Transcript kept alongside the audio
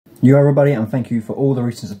You everybody, and thank you for all the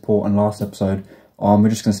recent support on last episode. We're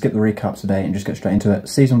just going to skip the recap today and just get straight into it.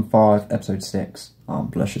 Season 5, Episode 6.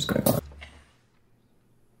 Let's just go.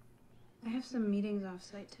 I have some meetings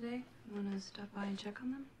off-site today. Want to stop by and check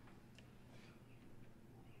on them?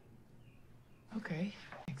 Okay,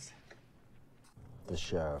 thanks. The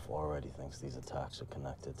sheriff already thinks these attacks are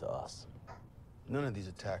connected to us. None of these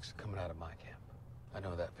attacks are coming out of my camp. I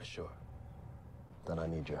know that for sure. Then I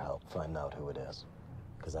need your help. Find out who it is.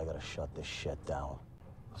 Because I gotta shut this shit down.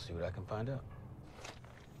 I'll see what I can find out.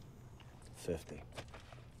 50.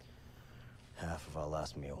 Half of our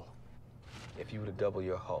last meal. If you were to double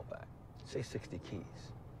your haul back, say 60 keys,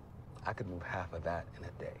 I could move half of that in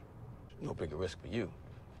a day. No bigger risk for you.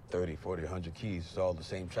 30, 40, 100 keys is all the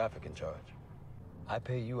same traffic in charge. I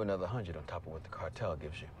pay you another 100 on top of what the cartel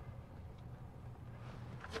gives you.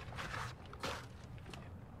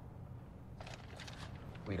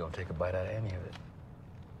 We don't take a bite out of any of it.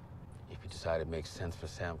 If you decide it makes sense for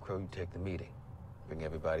Sam Crow, you take the meeting. Bring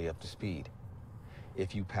everybody up to speed.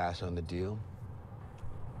 If you pass on the deal,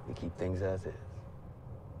 we keep things as is.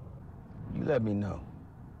 You let me know.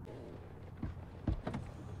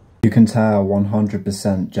 You can tell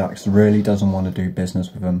 100% Jax really doesn't want to do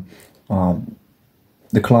business with him.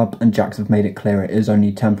 The club and Jax have made it clear it is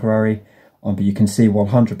only temporary, but you can see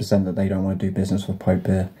 100% that they don't want to do business with Pope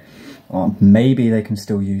here. Maybe they can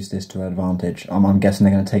still use this to advantage. I'm guessing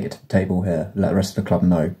they're going to take it to the table here, let the rest of the club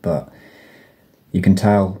know, but you can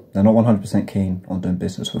tell they're not 100% keen on doing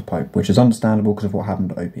business with Pope, which is understandable because of what happened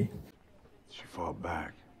to Opie. She fought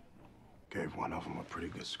back. Gave one of them a pretty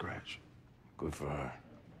good scratch. Good for her.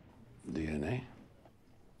 DNA?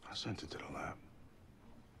 I sent it to the lab.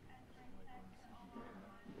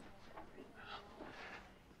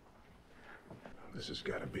 This has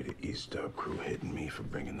got to be the East Dub crew hitting me for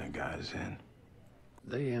bringing their guys in.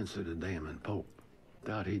 They answered to Damon Pope.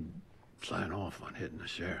 Thought he'd sign off on hitting the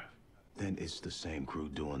sheriff. Then it's the same crew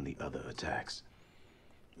doing the other attacks.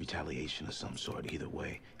 Retaliation of some sort. Either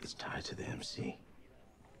way, it's tied to the MC.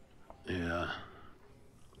 Yeah.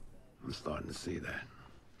 I'm starting to see that.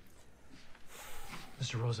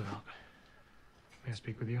 Mr. Roosevelt, may I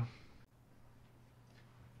speak with you?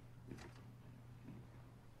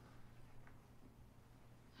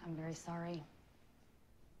 I'm very sorry.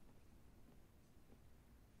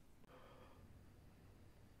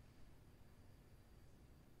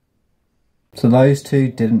 So those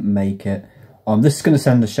two didn't make it. This is going to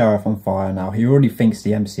send the sheriff on fire now. He already thinks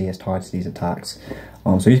the MC is tied to these attacks.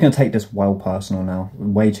 So he's going to take this well personal now.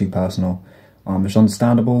 Way too personal. It's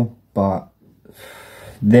understandable, but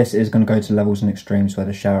this is going to go to levels and extremes where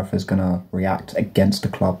the sheriff is going to react against the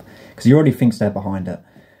club. Because he already thinks they're behind it.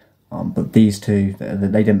 But these two,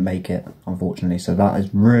 they didn't make it, unfortunately. So that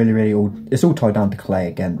is really all... It's all tied down to Clay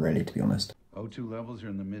again, really, to be honest. O2 levels are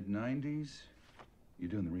in the mid-90s. You're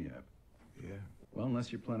doing the rehab. Yeah. Well,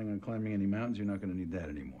 unless you're planning on climbing any mountains, you're not going to need that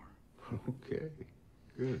anymore. Okay,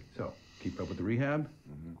 good. So, keep up with the rehab.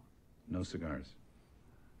 No cigars.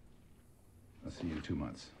 I'll see you in 2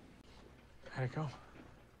 months. How'd it go?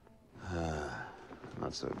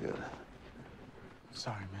 Not so good.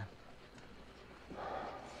 Sorry, man.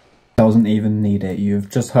 Doesn't even need it. You've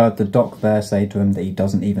just heard the doc there say to him that he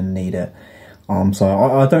doesn't even need it. So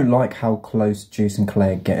I don't like how close Juice and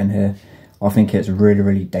Clay are getting here. I think it's a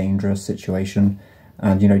really dangerous situation.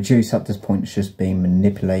 And, you know, Juice at this point is just being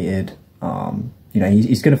manipulated. You know,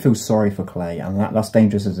 he's going to feel sorry for Clay, and that's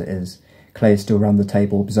dangerous as it is. Clay is still around the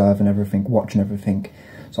table observing everything, watching everything.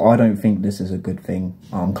 So I don't think this is a good thing.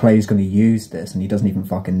 Clay's going to use this, and he doesn't even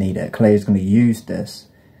fucking need it. Clay is going to use this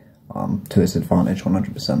to his advantage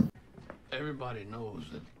 100%. Everybody knows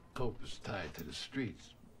that Pope is tied to the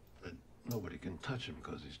streets, but nobody can touch him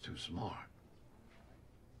because he's too smart.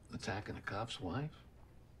 Attacking a cop's wife?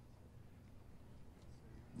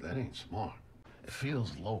 That ain't smart. It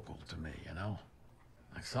feels local to me, you know?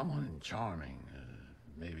 Like someone charming,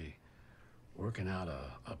 maybe working out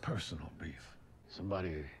a personal beef.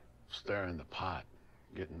 Somebody stirring the pot,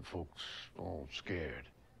 getting folks all scared.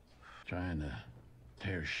 Trying to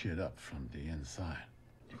tear shit up from the inside.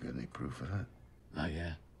 You got any proof of that? Not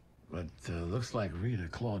yet. But looks like Rita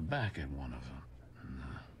clawed back at one of them.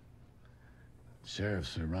 And,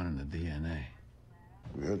 sheriffs are running the DNA.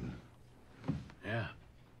 Good. Yeah.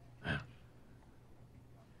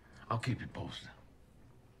 I'll keep you posted.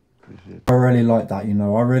 Appreciate it. I really like that, you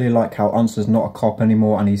know. I really like how Unser's not a cop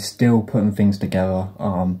anymore and he's still putting things together,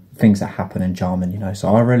 things that happen in Jarman, you know.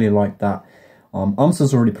 So I really like that.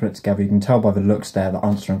 Unser's already put it together. You can tell by the looks there that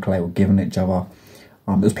Unser and Clay were giving each other.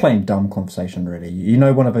 It was plain dumb conversation, really. You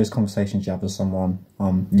know, one of those conversations you have with someone,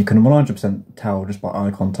 you can 100% tell just by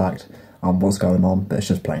eye contact what's going on, but it's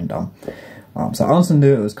just plain dumb. So Ansel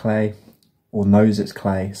knew it was Clay, or knows it's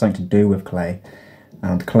Clay, something to do with Clay,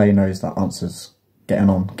 and Clay knows that Ansel's getting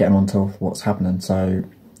on to what's happening. So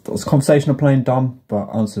it was a conversation of playing dumb, but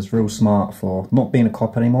Ansel's real smart for not being a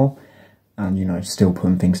cop anymore, and you know, still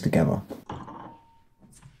putting things together.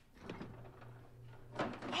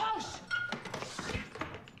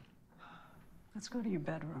 Let's go to your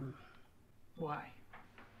bedroom. Why?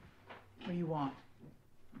 What do you want?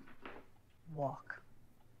 Walk.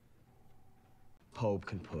 Pope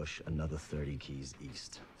can push another 30 keys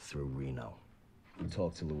east through Reno. We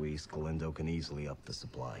talk to Luis, Galindo can easily up the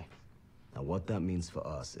supply. Now what that means for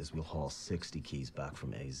us is we'll haul 60 keys back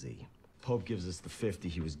from AZ. Pope gives us the 50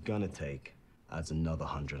 he was gonna take, adds another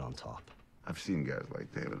 100 on top. I've seen guys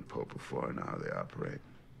like David and Pope before. I know how they operate.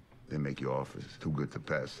 They make you offers too good to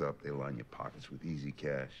pass up. They line your pockets with easy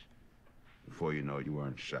cash. Before you know it, you were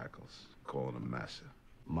in shackles, calling them massa.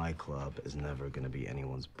 My club is never gonna be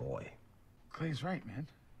anyone's boy. Clay's right, man.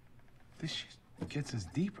 This shit gets us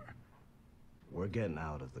deeper. We're getting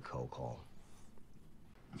out of the coke hall.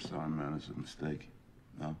 I'm sorry, man. It's a mistake.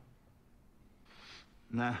 No?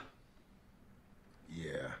 Nah.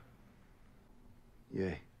 Yeah.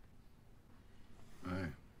 Yay. Hey.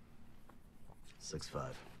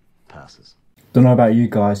 6-5. Passes. Don't know about you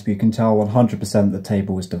guys, but you can tell 100% the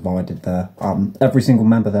table is divided there. Every single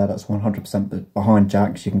member there that's 100% behind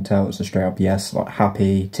Jax, you can tell it's a straight up yes. Like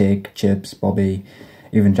Happy, Tig, Chips, Bobby,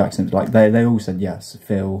 even Jackson. Like they all said yes.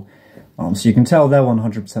 Phil. So you can tell they're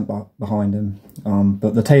 100% behind him.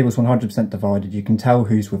 But the table's 100% divided. You can tell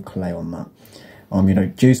who's with Clay on that. You know,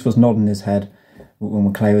 Juice was nodding his head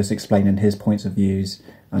when Clay was explaining his points of views,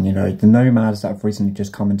 and you know the nomads that have recently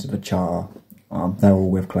just come into the charter. They're all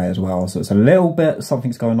with Clay as well, so it's a little bit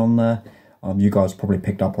something's going on there. You guys probably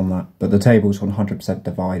picked up on that, but the table's 100%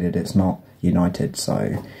 divided. It's not united,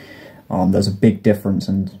 so there's a big difference.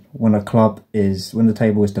 And when the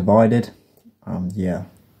table is divided, yeah,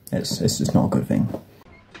 it's just not a good thing.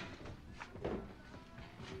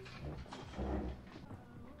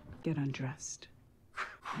 Get undressed.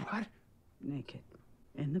 What? Naked.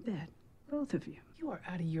 In the bed. Both of you. You are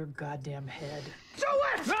out of your goddamn head. Do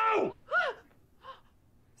it! No!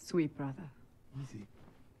 Sweet brother. Easy.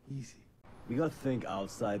 Easy. We gotta think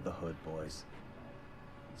outside the hood, boys.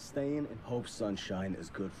 Staying in Pope's sunshine is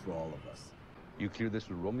good for all of us. You clear this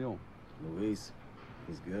with Romeo? Luis,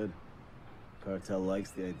 he's good. Cartel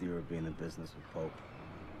likes the idea of being in business with Pope.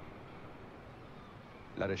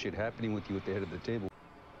 A lot of shit happening with you at the head of the table.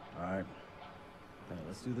 Alright. Hey,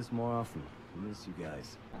 let's do this more often. I miss you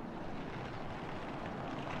guys.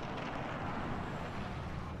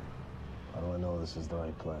 How do I know this is the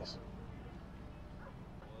right place?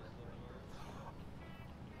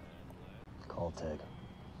 Call Tig.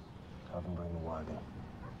 Have him bring the wagon.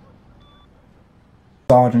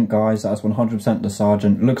 Sergeant, guys, that's 100% the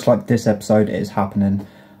Sergeant. Looks like this episode is happening.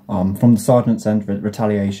 From the Sergeant's end,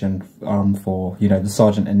 retaliation for, you know, the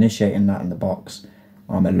Sergeant initiating that in the box.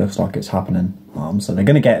 It looks like it's happening. So they're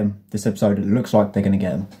going to get him. This episode, it looks like they're going to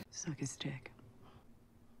get him. Suck his dick.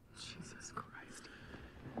 Jesus Christ.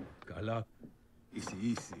 Carla. Easy,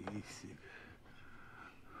 easy, easy.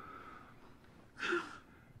 I'm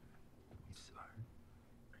sorry.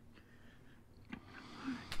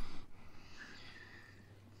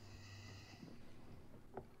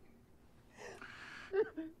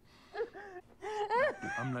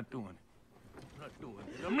 I'm not doing it. I'm not doing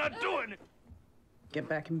it. I'm not doing it. Get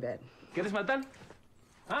back in bed. ¿Quieres matar?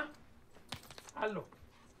 Huh? Hazlo.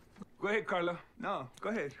 Go ahead, Carla. No, go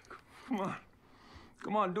ahead. Come on.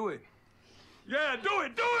 Come on, do it. Yeah, do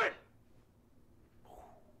it, do it!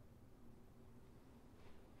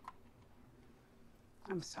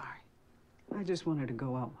 I'm sorry. I just wanted to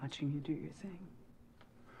go out watching you do your thing.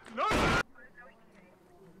 No!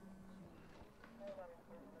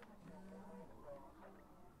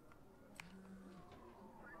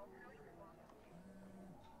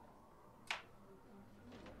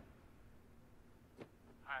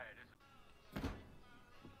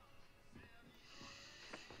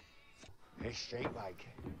 Hey, straight like.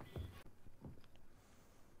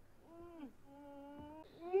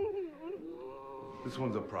 This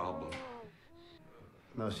one's a problem.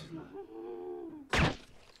 No, she's not.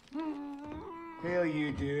 Hell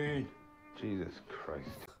you, dude. Jesus Christ.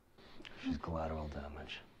 She's collateral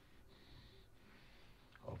damage.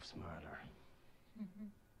 Hope's murder.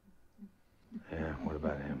 Yeah, what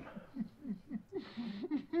about him?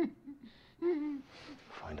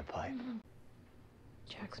 Find a pipe.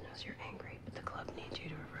 Jax knows you're angry, but the club needs you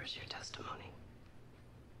to reverse your testimony.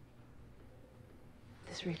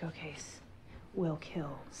 This RICO case will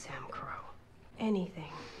kill Sam Crow.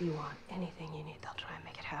 anything you want, anything you need, they'll try and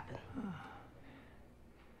make it happen.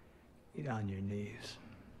 Get on your knees.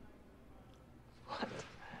 What?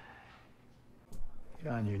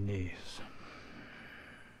 Get on your knees.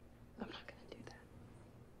 I'm not gonna do that.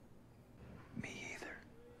 Me either.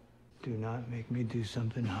 Do not make me do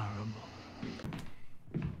something horrible.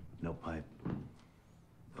 No pipe,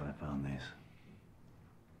 but I found these.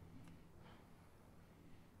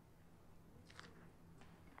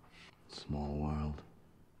 Small world.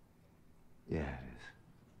 Yeah, it is.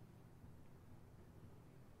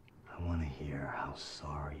 I want to hear how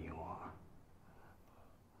sorry you are.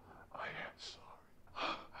 I am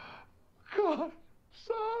sorry. God,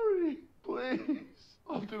 sorry. Please.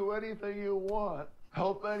 I'll do anything you want.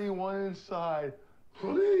 Help anyone inside.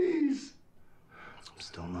 Please. I'm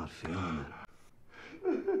still not feeling it.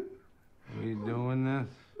 Are you doing this?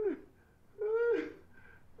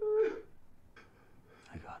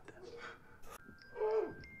 I got this.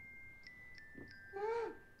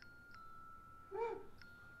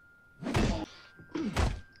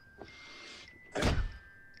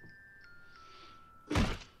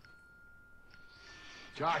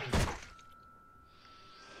 Jockey.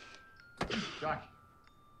 Jockey.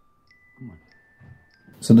 Come on.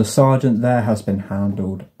 So the sergeant there has been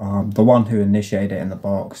handled. The one who initiated it in the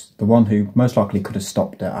box, the one who most likely could have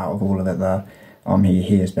stopped it out of all of it there,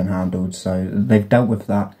 he has been handled. So they've dealt with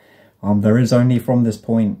that. There is only from this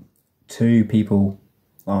point 2 people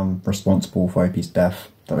responsible for Opie's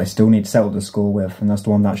death that they still need to settle the score with, and that's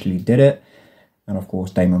the one that actually did it, and of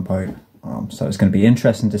course Damon Pope. So it's going to be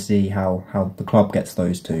interesting to see how the club gets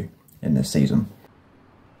those 2 in this season.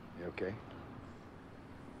 You okay?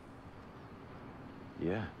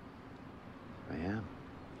 Yeah, I am.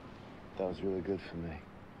 That was really good for me.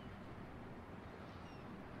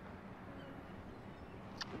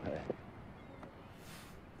 Hey.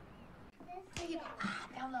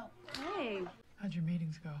 Hey. How'd your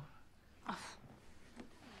meetings go? Oh,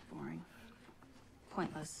 boring.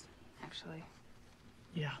 Pointless, actually.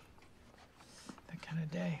 Yeah. That kind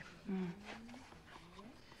of day.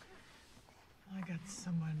 I got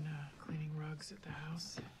someone cleaning rugs at the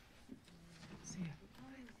house. See ya.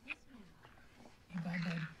 Hey, bye,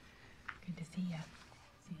 bud. Good to see ya.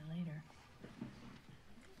 See you later.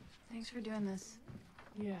 Thanks for doing this.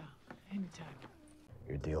 Yeah, anytime.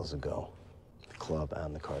 Your deal's a go. The club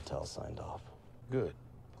and the cartel signed off. Good.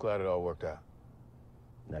 Glad it all worked out.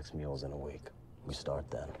 Next meal's in a week. We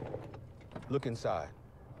start then. Look inside.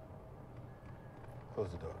 Close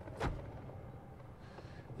the door.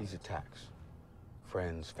 These attacks.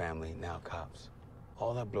 Friends, family, now cops.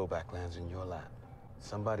 All that blowback lands in your lap.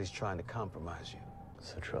 Somebody's trying to compromise you.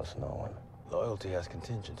 So trust no one. Loyalty has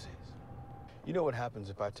contingencies. You know what happens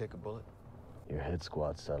if I take a bullet? Your hit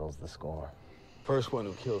squad settles the score. First one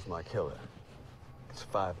who kills my killer gets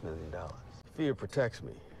 $5 million. Fear protects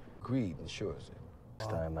me. Greed ensures it.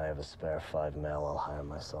 Next time I have a spare $5 million, I'll hire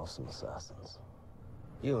myself some assassins.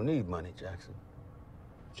 You don't need money, Jackson.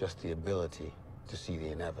 Just the ability to see the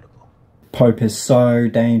inevitable. Pope is so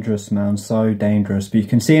dangerous, man, so dangerous. But you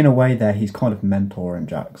can see in a way there he's kind of mentoring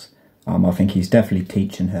Jax. I think he's definitely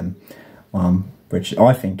teaching him, which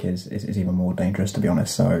I think is even more dangerous, to be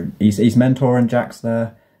honest. So he's mentoring Jax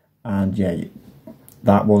there, and yeah,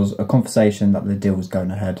 that was a conversation that the deal was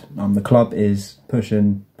going ahead. The club is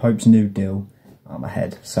pushing Pope's new deal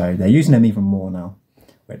ahead, so they're using him even more now,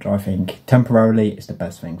 which I think temporarily is the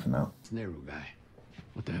best thing for now. It's Nehru guy.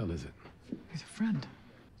 What the hell is it? He's a friend.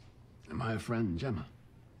 Am I a friend, Gemma?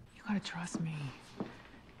 You gotta trust me.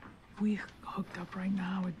 If we hooked up right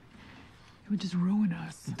now, it would just ruin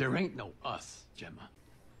us. There ain't no us, Gemma.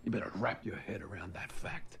 You better wrap your head around that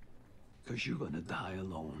fact. Because you're gonna die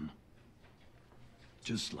alone.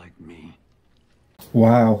 Just like me.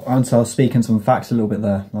 Wow, Ansar's speaking some facts a little bit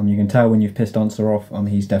there. You can tell when you've pissed Ansar off,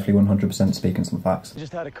 he's definitely 100% speaking some facts. I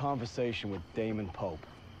just had a conversation with Damon Pope.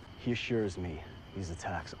 He assures me these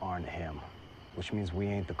attacks aren't him, which means we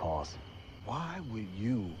ain't the cause. Why would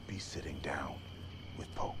you be sitting down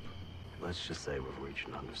with Pope? Let's just say we've reached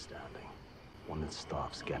an understanding. One that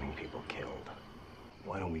stops getting people killed.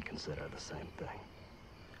 Why don't we consider the same thing?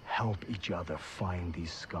 Help each other find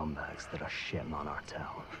these scumbags that are shitting on our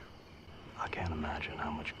town. I can't imagine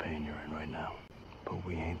how much pain you're in right now, but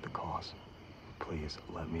we ain't the cause. Please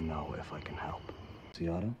let me know if I can help.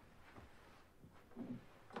 Seattle?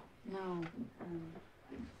 No,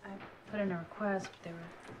 I put in a request, but they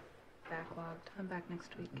were backlogged. I'm back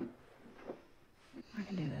next week. I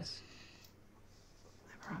can do this.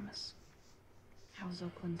 I promise. How's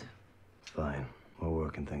Oakland? Fine. We're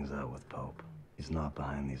working things out with Pope. He's not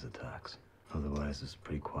behind these attacks. Otherwise, it's a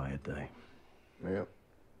pretty quiet day. Yep,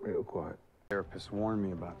 real quiet. Therapist warned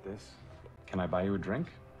me about this. Can I buy you a drink?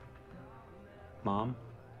 Mom?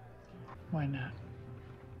 Why not?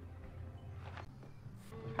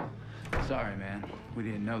 Sorry, man. We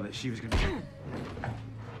didn't know that she was gonna...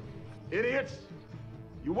 Idiots!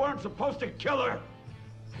 You weren't supposed to kill her!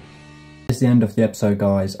 It's the end of the episode,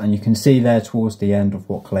 guys, and you can see there towards the end of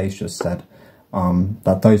what Clay's just said,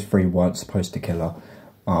 that those three weren't supposed to kill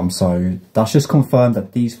her. So that's just confirmed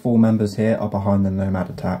that these 4 members here are behind the Nomad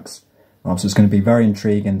attacks. So it's going to be very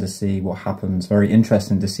intriguing to see what happens, very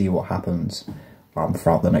interesting to see what happens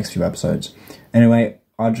throughout the next few episodes. Anyway,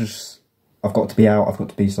 I've got to be out, I've got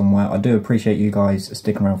to be somewhere. I do appreciate you guys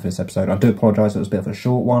sticking around for this episode. I do apologise, it was a bit of a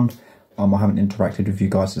short one. I haven't interacted with you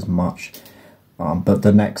guys as much. But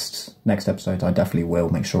the next episodes, I definitely will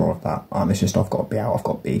make sure of that. It's just I've got to be out, I've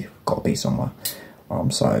got to be somewhere.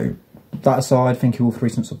 So that aside, thank you all for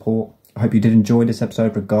recent support. I hope you did enjoy this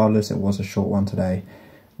episode regardless. It was a short one today.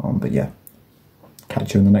 But yeah,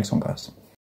 catch you in the next one, guys.